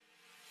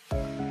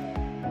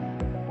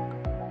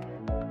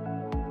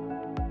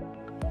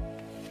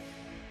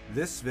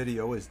This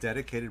video is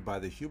dedicated by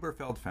the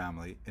Huberfeld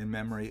family in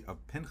memory of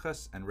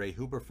Pinchas and Ray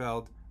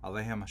Huberfeld,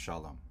 Aleichem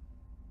Shalom.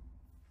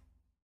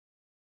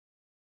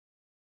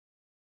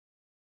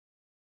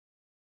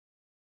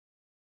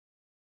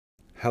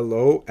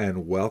 Hello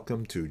and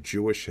welcome to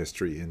Jewish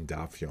History in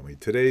Daf Yomi.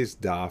 Today's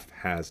Daf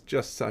has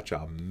just such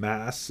a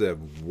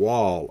massive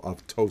wall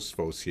of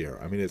Tosafos here.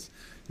 I mean,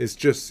 it's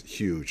just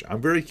huge.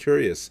 I'm very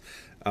curious.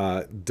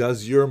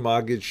 Does your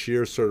Maggid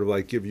Shir sort of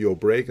like give you a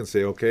break and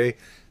say, okay,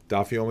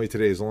 Daf Yomi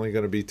today is only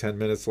going to be 10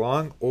 minutes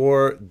long,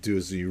 or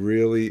does he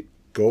really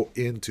go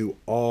into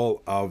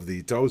all of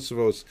the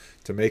Tosafos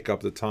to make up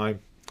the time?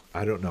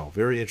 I don't know.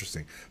 Very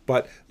interesting.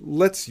 But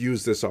let's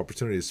use this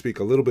opportunity to speak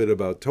a little bit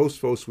about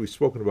Tosafos. We've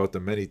spoken about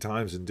them many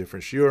times in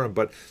different shiurim,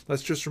 but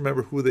let's just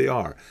remember who they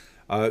are.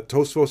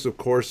 Tosafos, of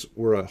course,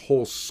 were a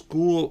whole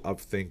school of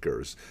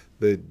thinkers.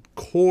 The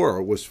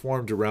core was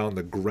formed around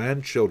the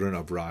grandchildren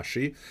of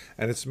Rashi,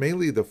 and it's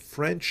mainly the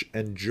French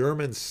and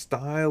German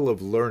style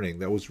of learning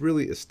that was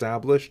really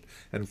established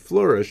and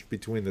flourished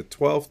between the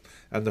 12th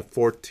and the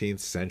 14th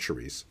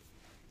centuries.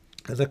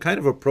 And the kind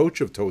of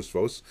approach of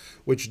Tosafos,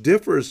 which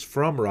differs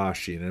from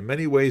Rashi, and in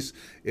many ways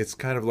it's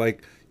kind of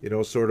like,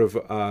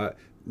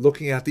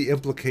 looking at the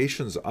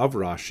implications of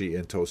Rashi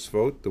in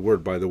Tosafot. The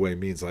word, by the way,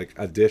 means like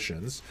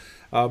additions.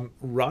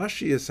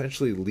 Rashi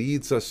essentially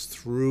leads us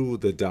through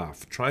the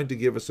daf, trying to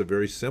give us a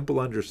very simple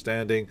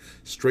understanding,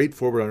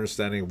 straightforward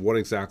understanding of what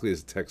exactly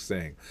is the text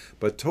saying.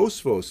 But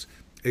Tosafos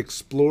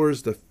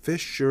explores the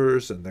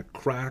fissures and the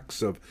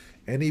cracks of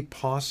any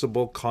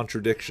possible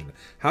contradiction.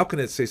 How can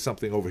it say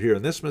something over here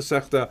in this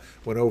Masechta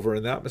when over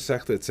in that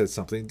Masechta it said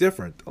something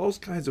different? Those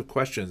kinds of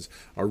questions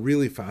are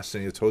really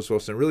fascinating to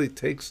Tosafos and really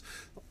takes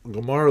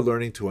Gemara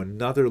learning to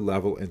another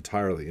level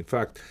entirely. In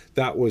fact,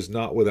 that was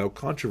not without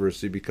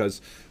controversy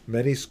because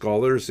many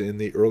scholars in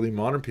the early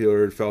modern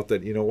period felt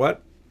that, you know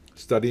what,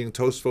 studying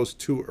Tosafos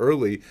too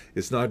early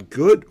is not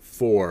good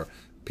for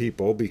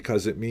people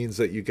because it means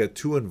that you get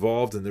too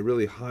involved in the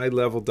really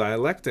high-level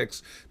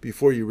dialectics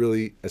before you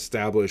really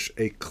establish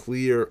a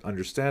clear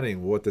understanding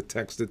of what the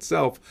text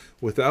itself,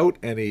 without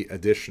any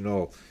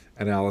additional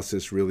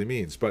analysis, really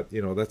means. But,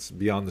 that's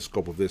beyond the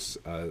scope of this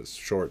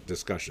short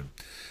discussion.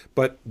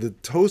 But the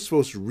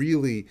Tosafos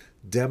really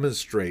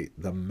demonstrate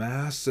the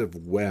massive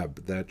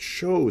web that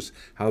shows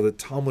how the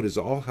Talmud is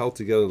all held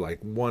together like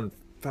one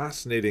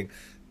fascinating,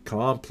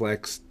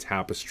 complex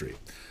tapestry.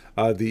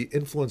 The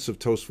influence of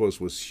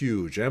Tosafos was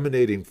huge,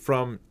 emanating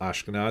from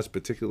Ashkenaz,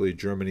 particularly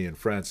Germany and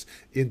France,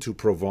 into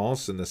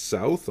Provence in the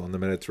south on the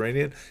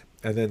Mediterranean,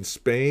 and then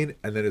Spain,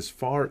 and then as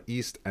far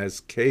east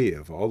as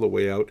Kiev, all the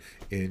way out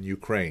in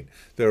Ukraine.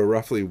 There are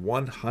roughly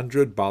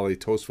 100 Bali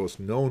Tosafos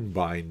known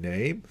by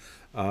name,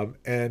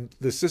 and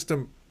the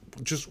system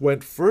just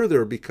went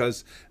further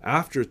because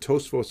after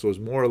Tosafos was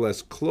more or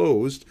less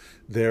closed,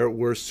 there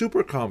were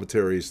super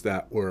commentaries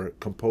that were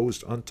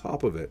composed on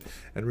top of it.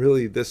 And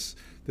really this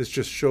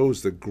just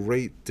shows the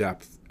great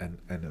depth and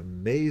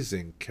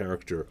amazing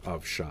character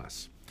of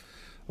Shas.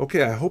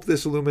 Okay, I hope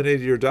this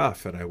illuminated your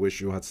daf, and I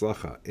wish you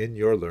hatzlacha in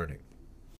your learning.